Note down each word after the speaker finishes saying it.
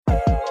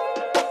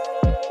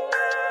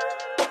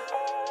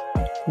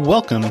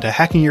Welcome to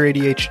Hacking Your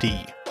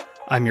ADHD.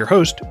 I'm your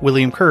host,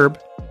 William Kerb,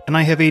 and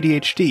I have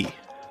ADHD.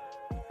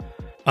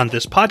 On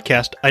this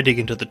podcast, I dig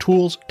into the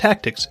tools,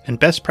 tactics, and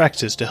best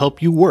practices to help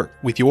you work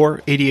with your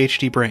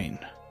ADHD brain.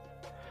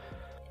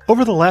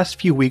 Over the last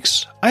few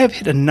weeks, I have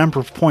hit a number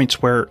of points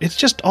where it's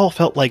just all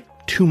felt like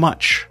too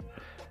much.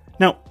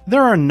 Now,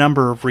 there are a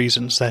number of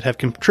reasons that have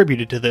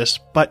contributed to this,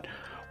 but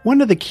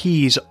one of the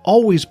keys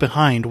always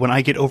behind when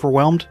I get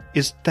overwhelmed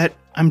is that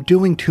I'm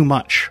doing too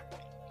much.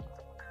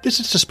 This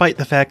is despite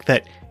the fact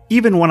that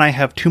even when I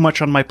have too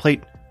much on my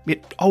plate,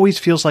 it always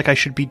feels like I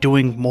should be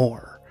doing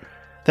more.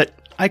 That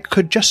I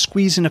could just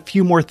squeeze in a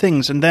few more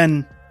things and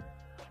then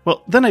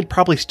I'd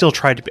probably still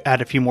try to add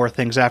a few more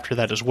things after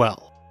that as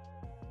well.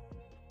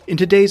 In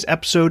today's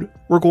episode,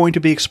 we're going to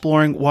be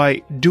exploring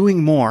why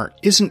doing more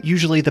isn't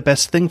usually the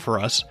best thing for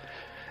us,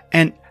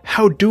 and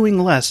how doing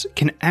less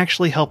can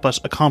actually help us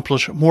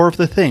accomplish more of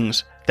the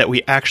things that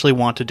we actually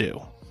want to do.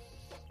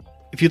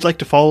 If you'd like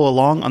to follow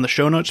along on the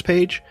show notes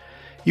page,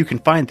 you can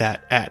find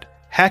that at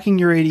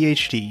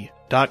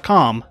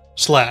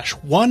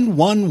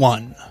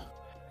hackingYourADHD.com/111.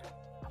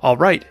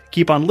 Alright,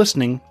 keep on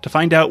listening to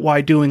find out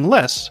why doing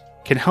less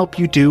can help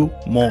you do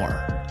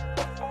more.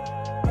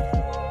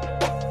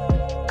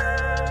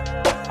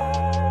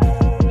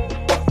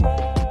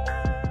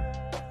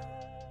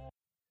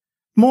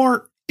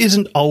 More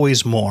isn't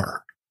always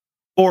more.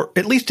 Or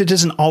at least it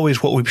isn't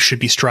always what we should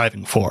be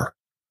striving for.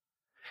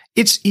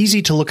 It's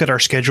easy to look at our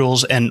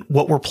schedules and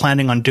what we're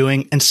planning on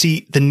doing and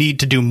see the need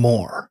to do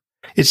more.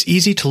 It's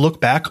easy to look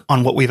back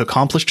on what we've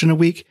accomplished in a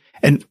week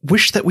and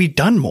wish that we'd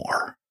done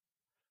more.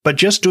 But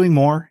just doing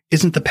more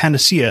isn't the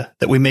panacea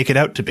that we make it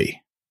out to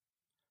be.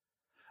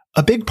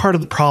 A big part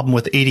of the problem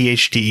with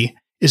ADHD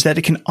is that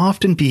it can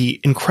often be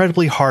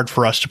incredibly hard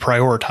for us to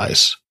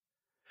prioritize.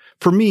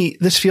 For me,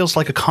 this feels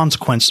like a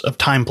consequence of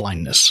time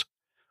blindness.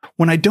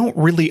 When I don't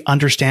really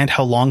understand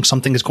how long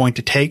something is going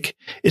to take,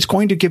 it's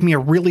going to give me a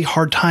really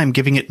hard time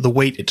giving it the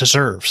weight it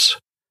deserves.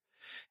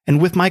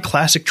 And with my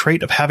classic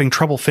trait of having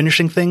trouble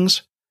finishing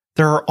things,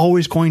 there are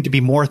always going to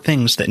be more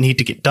things that need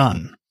to get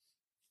done.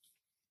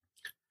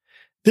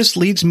 This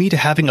leads me to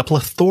having a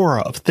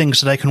plethora of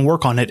things that I can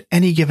work on at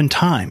any given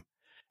time,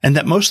 and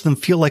that most of them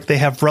feel like they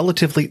have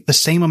relatively the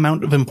same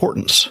amount of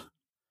importance.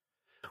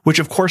 Which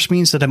of course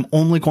means that I'm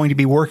only going to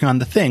be working on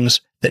the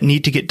things that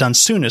need to get done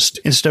soonest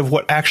instead of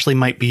what actually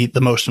might be the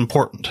most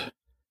important.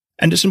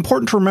 And it's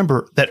important to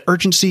remember that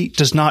urgency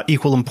does not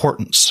equal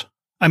importance.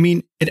 I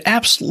mean, it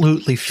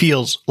absolutely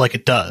feels like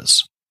it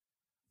does.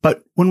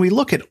 But when we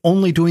look at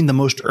only doing the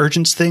most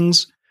urgent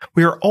things,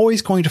 we are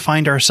always going to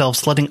find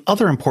ourselves letting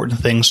other important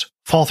things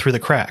fall through the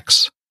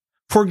cracks.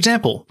 For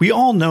example, we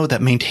all know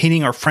that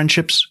maintaining our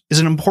friendships is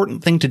an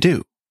important thing to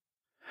do.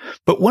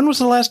 But when was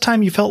the last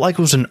time you felt like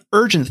it was an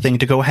urgent thing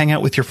to go hang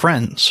out with your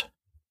friends?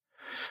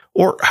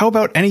 Or how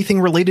about anything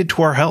related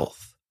to our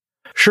health?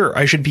 Sure,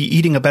 I should be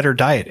eating a better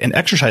diet and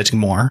exercising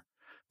more,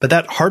 but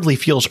that hardly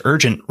feels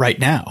urgent right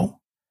now.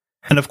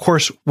 And of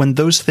course, when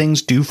those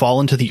things do fall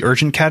into the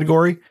urgent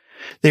category,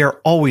 they are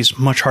always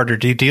much harder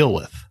to deal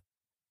with.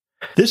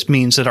 This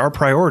means that our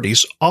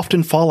priorities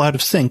often fall out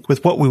of sync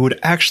with what we would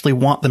actually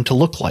want them to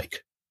look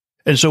like.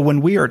 And so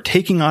when we are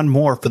taking on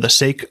more for the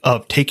sake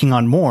of taking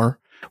on more,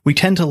 we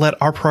tend to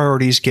let our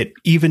priorities get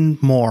even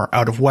more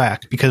out of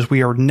whack because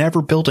we are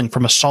never building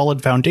from a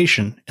solid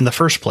foundation in the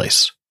first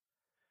place.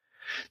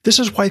 This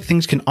is why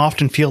things can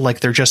often feel like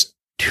they're just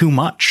too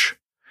much.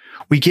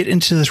 We get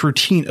into this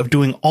routine of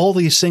doing all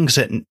these things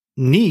that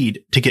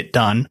need to get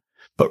done,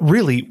 but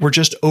really we're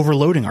just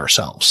overloading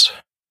ourselves.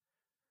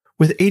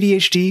 With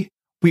ADHD,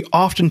 we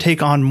often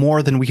take on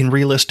more than we can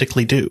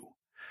realistically do.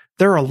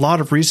 There are a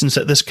lot of reasons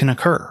that this can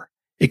occur.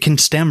 It can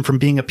stem from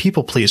being a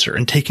people pleaser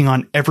and taking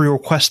on every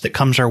request that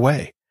comes our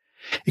way.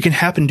 It can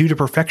happen due to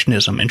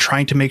perfectionism and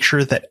trying to make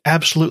sure that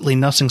absolutely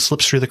nothing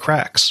slips through the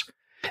cracks.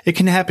 It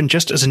can happen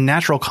just as a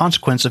natural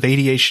consequence of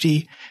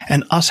ADHD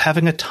and us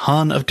having a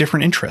ton of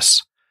different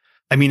interests.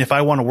 I mean, if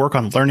I want to work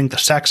on learning the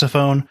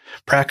saxophone,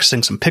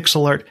 practicing some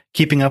pixel art,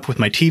 keeping up with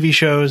my TV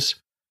shows,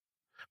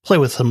 play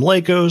with some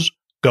Legos,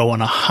 go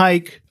on a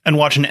hike, and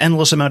watch an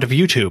endless amount of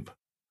YouTube.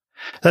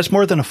 That's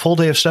more than a full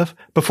day of stuff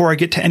before I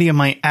get to any of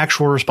my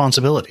actual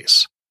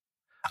responsibilities.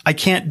 I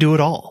can't do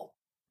it all.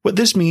 What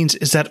this means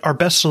is that our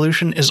best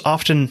solution is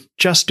often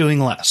just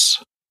doing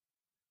less.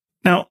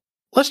 Now,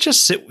 let's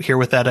just sit here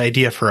with that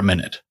idea for a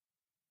minute.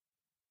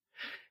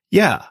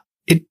 Yeah,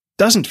 it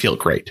doesn't feel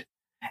great.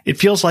 It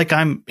feels like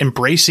I'm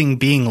embracing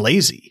being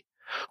lazy.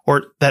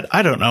 Or that,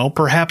 I don't know,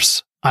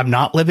 perhaps I'm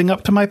not living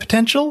up to my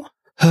potential?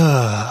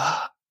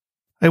 I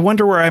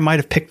wonder where I might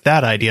have picked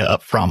that idea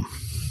up from.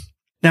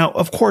 Now,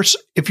 of course,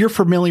 if you're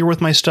familiar with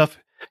my stuff,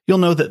 you'll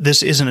know that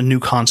this isn't a new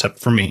concept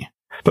for me.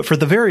 But for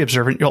the very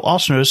observant, you'll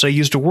also notice I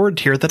used a word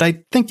here that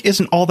I think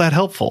isn't all that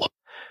helpful.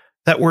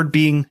 That word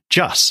being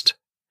just.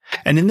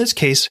 And in this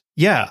case,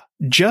 yeah,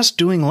 just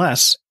doing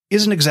less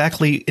isn't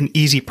exactly an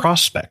easy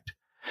prospect.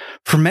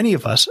 For many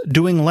of us,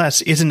 doing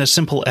less isn't as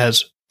simple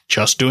as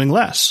just doing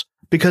less,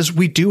 because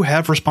we do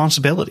have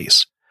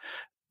responsibilities.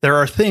 There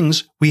are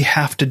things we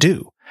have to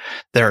do.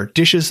 There are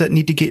dishes that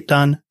need to get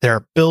done, there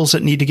are bills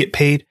that need to get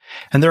paid,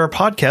 and there are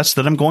podcasts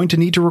that I'm going to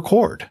need to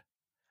record.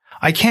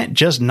 I can't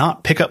just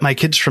not pick up my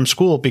kids from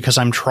school because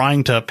I'm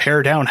trying to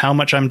pare down how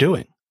much I'm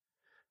doing.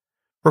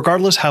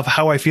 Regardless of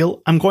how I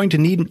feel, I'm going to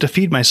need to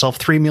feed myself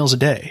 3 meals a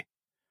day.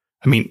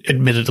 I mean,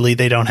 admittedly,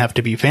 they don't have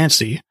to be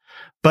fancy,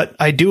 but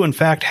I do in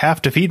fact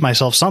have to feed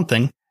myself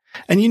something.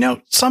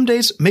 And some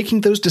days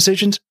making those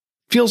decisions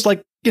feels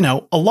like,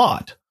 a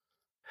lot.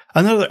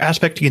 Another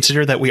aspect to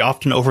consider that we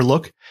often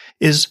overlook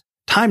is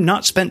time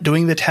not spent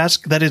doing the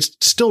task that is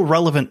still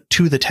relevant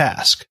to the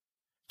task.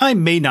 I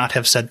may not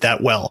have said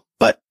that well,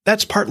 but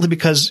that's partly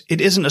because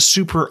it isn't a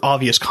super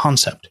obvious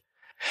concept,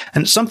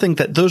 and it's something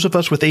that those of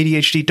us with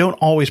ADHD don't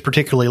always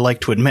particularly like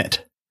to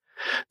admit.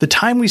 The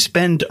time we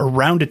spend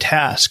around a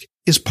task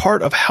is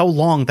part of how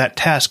long that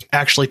task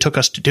actually took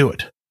us to do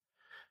it.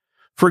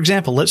 For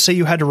example, let's say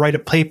you had to write a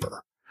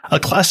paper, a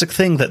classic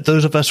thing that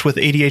those of us with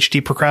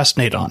ADHD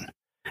procrastinate on.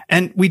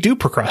 And we do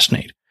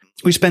procrastinate.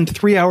 We spend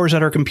 3 hours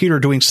at our computer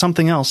doing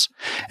something else,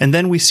 and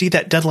then we see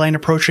that deadline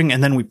approaching,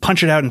 and then we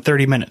punch it out in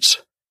 30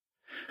 minutes.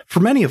 For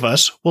many of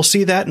us, we'll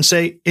see that and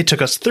say, it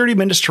took us 30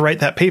 minutes to write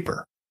that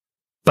paper.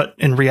 But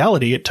in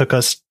reality, it took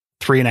us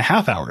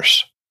 3.5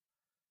 hours.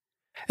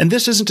 And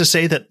this isn't to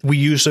say that we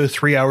use those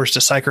 3 hours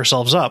to psych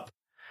ourselves up.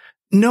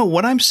 No,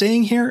 what I'm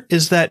saying here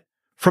is that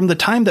from the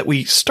time that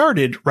we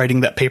started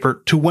writing that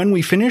paper to when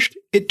we finished,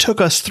 it took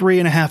us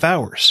 3.5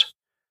 hours.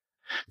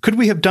 Could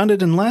we have done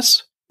it in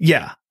less?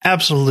 Yeah,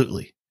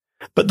 absolutely.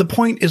 But the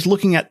point is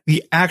looking at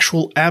the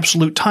actual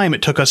absolute time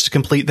it took us to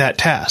complete that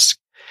task.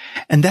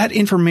 And that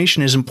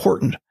information is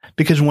important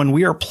because when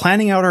we are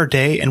planning out our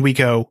day and we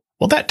go,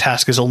 well, that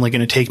task is only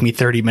going to take me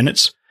 30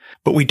 minutes,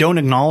 but we don't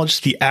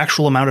acknowledge the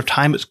actual amount of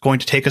time it's going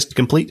to take us to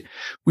complete,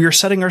 we are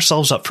setting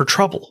ourselves up for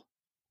trouble.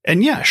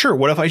 And yeah, sure,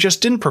 what if I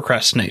just didn't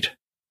procrastinate?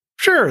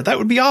 Sure, that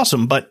would be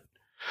awesome, but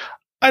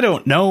I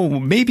don't know,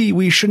 maybe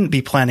we shouldn't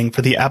be planning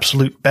for the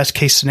absolute best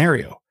case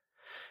scenario.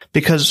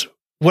 Because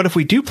what if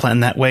we do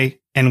plan that way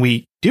and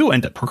we do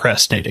end up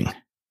procrastinating?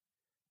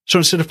 So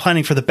instead of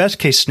planning for the best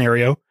case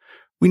scenario,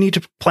 we need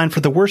to plan for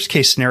the worst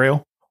case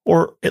scenario,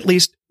 or at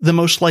least the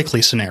most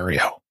likely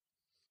scenario.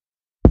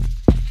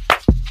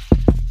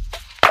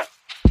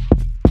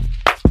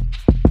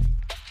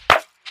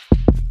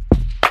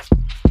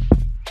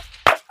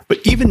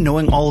 But even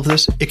knowing all of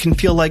this, it can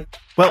feel like,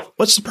 well,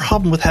 what's the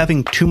problem with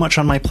having too much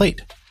on my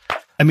plate?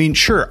 I mean,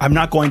 sure, I'm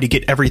not going to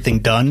get everything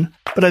done,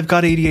 but I've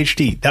got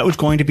ADHD. That was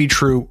going to be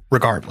true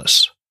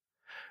regardless.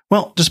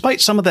 Well, despite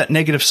some of that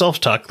negative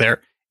self-talk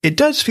there, it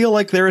does feel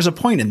like there is a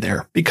point in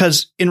there,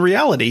 because in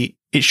reality,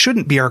 it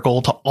shouldn't be our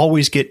goal to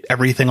always get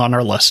everything on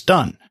our list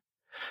done.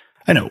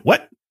 I know,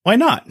 what? Why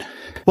not?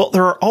 Well,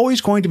 there are always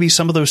going to be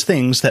some of those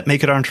things that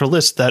make it onto our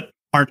list that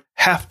aren't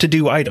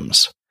have-to-do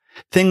items.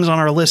 Things on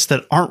our list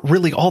that aren't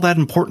really all that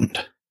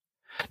important.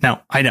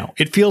 Now, I know,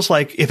 it feels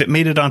like if it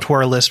made it onto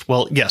our list,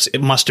 well, yes,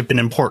 it must have been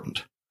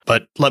important.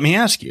 But let me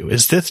ask you,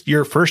 is this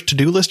your first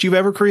to-do list you've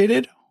ever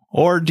created?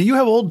 Or do you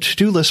have old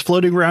to-do lists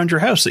floating around your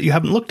house that you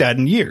haven't looked at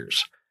in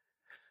years?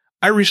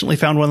 I recently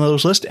found one of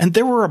those lists, and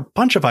there were a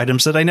bunch of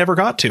items that I never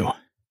got to.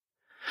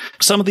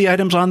 Some of the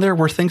items on there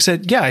were things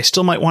that, yeah, I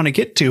still might want to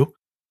get to,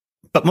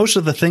 but most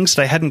of the things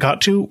that I hadn't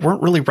got to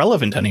weren't really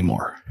relevant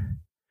anymore.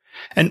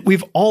 And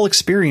we've all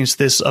experienced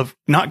this of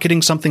not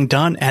getting something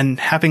done and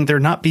having there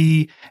not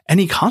be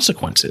any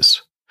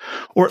consequences,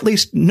 or at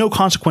least no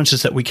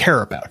consequences that we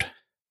care about.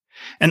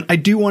 And I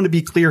do want to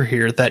be clear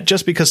here that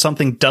just because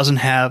something doesn't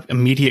have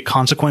immediate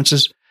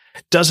consequences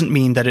doesn't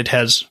mean that it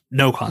has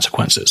no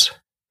consequences.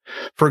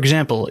 For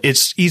example,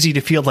 it's easy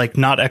to feel like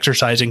not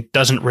exercising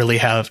doesn't really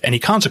have any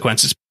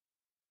consequences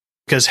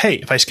because, hey,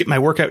 if I skip my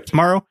workout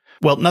tomorrow,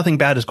 well, nothing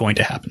bad is going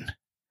to happen.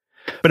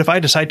 But if I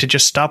decide to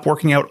just stop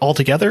working out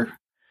altogether,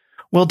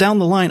 well, down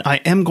the line, I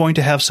am going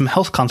to have some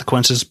health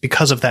consequences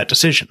because of that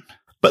decision.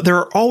 But there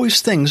are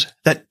always things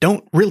that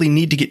don't really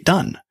need to get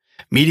done.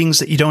 Meetings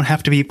that you don't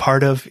have to be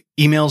part of,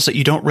 emails that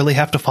you don't really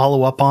have to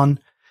follow up on,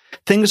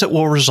 things that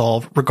will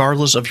resolve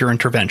regardless of your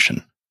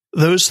intervention.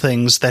 Those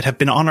things that have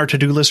been on our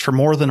to-do list for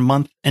more than a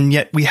month, and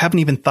yet we haven't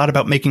even thought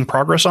about making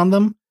progress on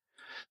them,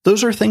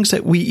 those are things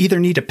that we either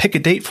need to pick a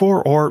date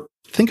for or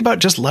think about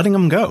just letting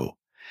them go.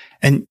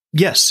 And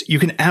yes, you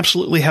can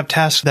absolutely have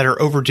tasks that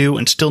are overdue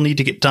and still need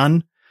to get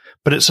done,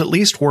 but it's at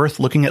least worth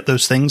looking at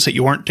those things that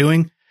you aren't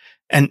doing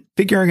and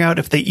figuring out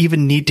if they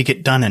even need to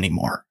get done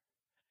anymore.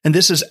 And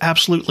this is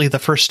absolutely the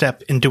first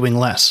step in doing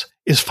less,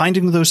 is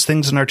finding those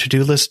things in our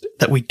to-do list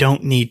that we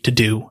don't need to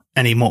do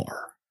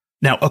anymore.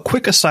 Now, a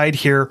quick aside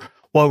here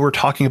while we're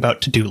talking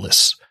about to-do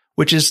lists,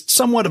 which is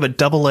somewhat of a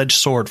double-edged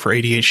sword for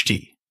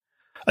ADHD.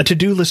 A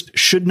to-do list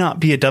should not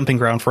be a dumping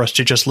ground for us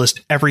to just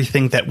list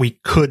everything that we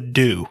could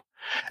do.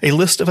 A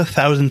list of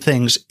 1,000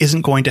 things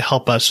isn't going to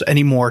help us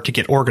anymore to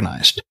get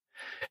organized.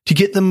 To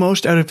get the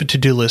most out of a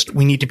to-do list,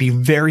 we need to be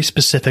very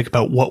specific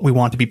about what we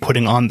want to be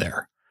putting on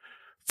there.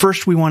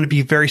 First, we want to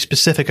be very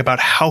specific about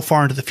how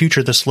far into the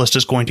future this list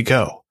is going to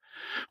go.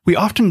 We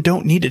often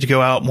don't need it to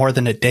go out more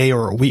than a day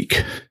or a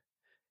week.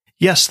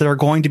 Yes, there are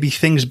going to be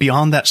things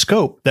beyond that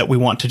scope that we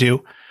want to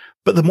do,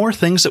 But the more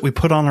things that we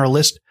put on our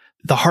list,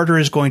 the harder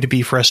it is going to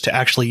be for us to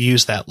actually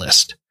use that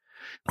list.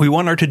 We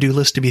want our to-do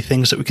list to be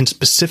things that we can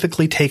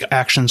specifically take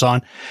actions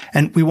on,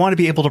 and we want to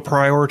be able to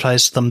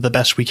prioritize them the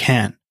best we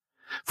can.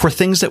 For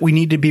things that we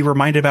need to be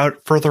reminded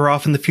about further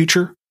off in the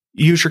future,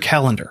 use your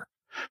calendar.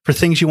 For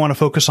things you want to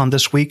focus on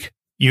this week,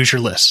 use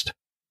your list.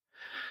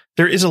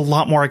 There is a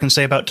lot more I can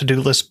say about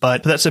to-do lists,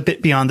 but that's a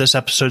bit beyond this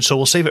episode, so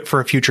we'll save it for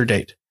a future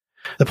date.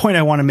 The point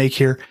I want to make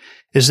here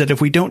is that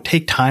if we don't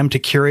take time to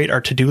curate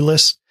our to-do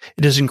lists,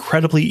 it is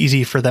incredibly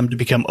easy for them to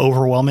become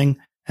overwhelming,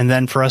 and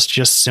then for us to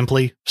just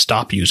simply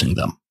stop using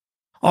them.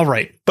 All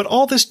right, but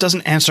all this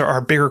doesn't answer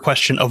our bigger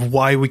question of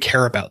why we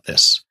care about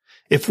this.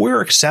 If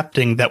we're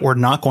accepting that we're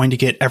not going to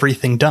get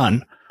everything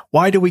done,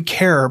 why do we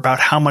care about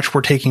how much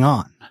we're taking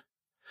on?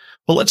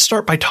 Well, let's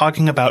start by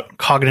talking about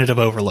cognitive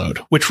overload,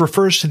 which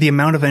refers to the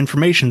amount of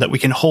information that we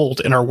can hold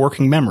in our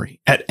working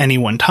memory at any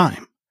one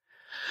time.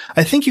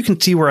 I think you can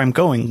see where I'm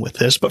going with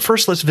this, but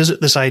first let's visit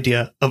this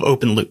idea of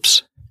open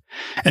loops.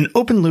 An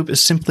open loop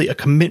is simply a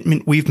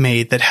commitment we've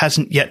made that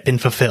hasn't yet been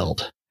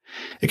fulfilled.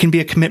 It can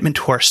be a commitment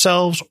to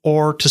ourselves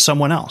or to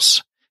someone else.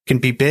 It can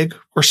be big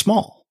or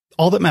small.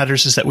 All that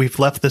matters is that we've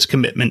left this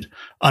commitment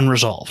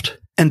unresolved.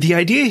 And the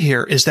idea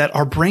here is that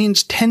our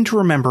brains tend to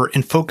remember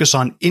and focus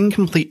on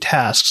incomplete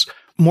tasks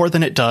more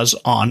than it does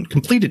on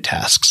completed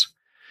tasks.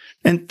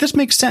 And this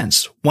makes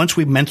sense. Once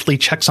we mentally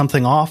check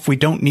something off, we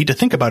don't need to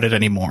think about it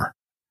anymore.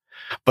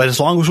 But as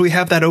long as we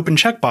have that open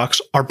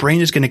checkbox, our brain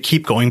is going to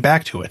keep going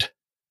back to it.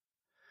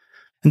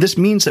 And this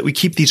means that we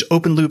keep these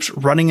open loops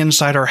running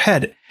inside our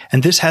head,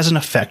 and this has an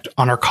effect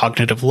on our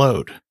cognitive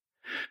load.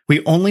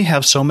 We only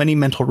have so many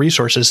mental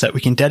resources that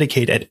we can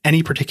dedicate at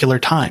any particular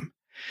time.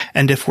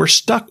 And if we're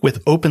stuck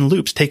with open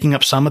loops taking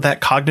up some of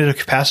that cognitive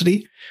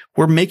capacity,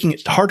 we're making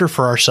it harder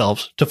for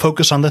ourselves to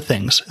focus on the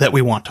things that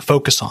we want to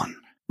focus on.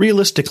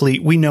 Realistically,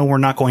 we know we're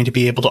not going to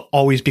be able to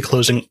always be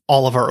closing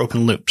all of our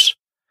open loops.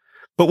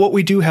 But what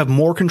we do have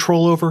more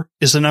control over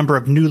is the number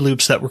of new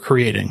loops that we're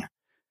creating.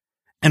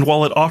 And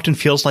while it often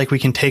feels like we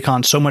can take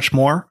on so much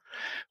more,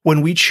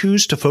 when we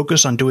choose to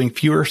focus on doing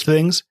fewer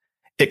things,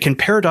 it can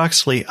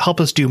paradoxically help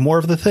us do more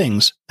of the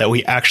things that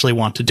we actually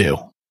want to do.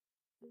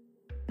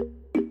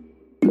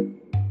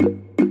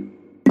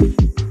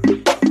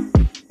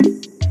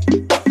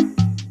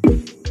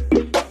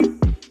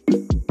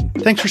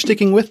 Thanks for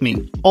sticking with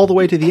me all the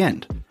way to the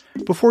end.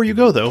 Before you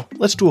go, though,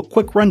 let's do a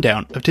quick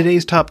rundown of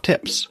today's top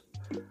tips.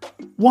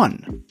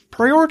 1.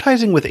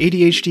 Prioritizing with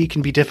ADHD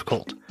can be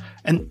difficult,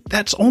 and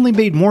that's only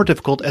made more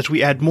difficult as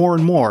we add more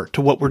and more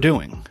to what we're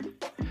doing.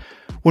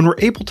 When we're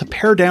able to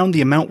pare down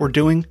the amount we're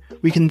doing,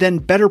 we can then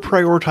better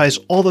prioritize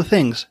all the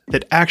things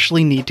that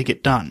actually need to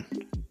get done.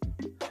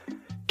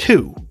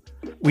 2.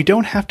 We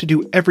don't have to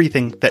do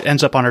everything that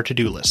ends up on our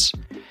to-do lists.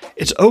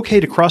 It's okay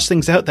to cross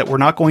things out that we're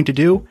not going to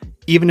do,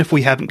 even if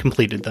we haven't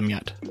completed them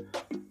yet.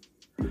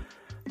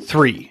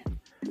 3.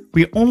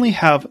 We only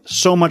have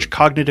so much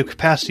cognitive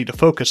capacity to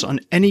focus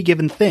on any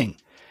given thing,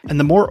 and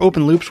the more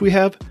open loops we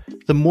have,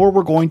 the more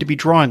we're going to be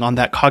drawing on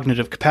that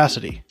cognitive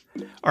capacity.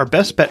 Our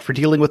best bet for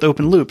dealing with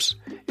open loops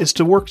is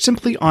to work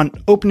simply on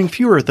opening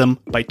fewer of them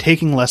by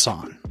taking less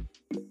on.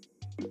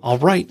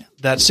 Alright,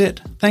 that's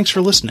it. Thanks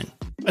for listening.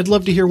 I'd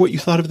love to hear what you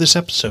thought of this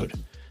episode.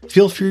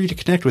 Feel free to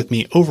connect with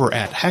me over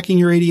at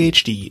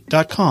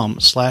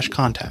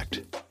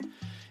hackingYourADHD.com/contact.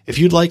 If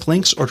you'd like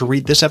links or to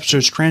read this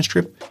episode's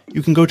transcript,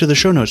 you can go to the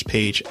show notes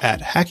page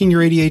at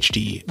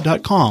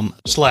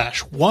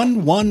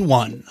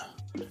hackingYourADHD.com/111.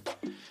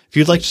 If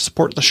you'd like to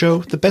support the show,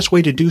 the best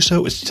way to do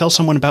so is to tell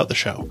someone about the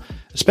show,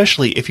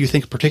 especially if you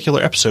think a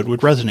particular episode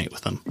would resonate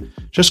with them.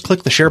 Just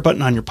click the share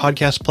button on your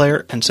podcast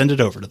player and send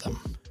it over to them.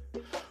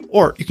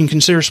 Or you can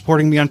consider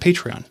supporting me on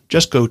Patreon.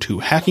 Just go to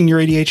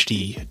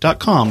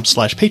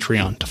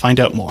hackingYourADHD.com/Patreon to find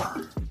out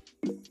more.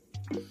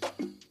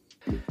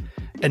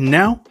 And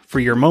now for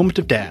your moment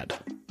of dad.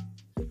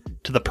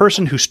 To the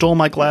person who stole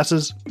my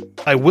glasses,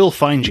 I will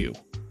find you.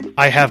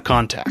 I have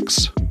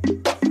contacts.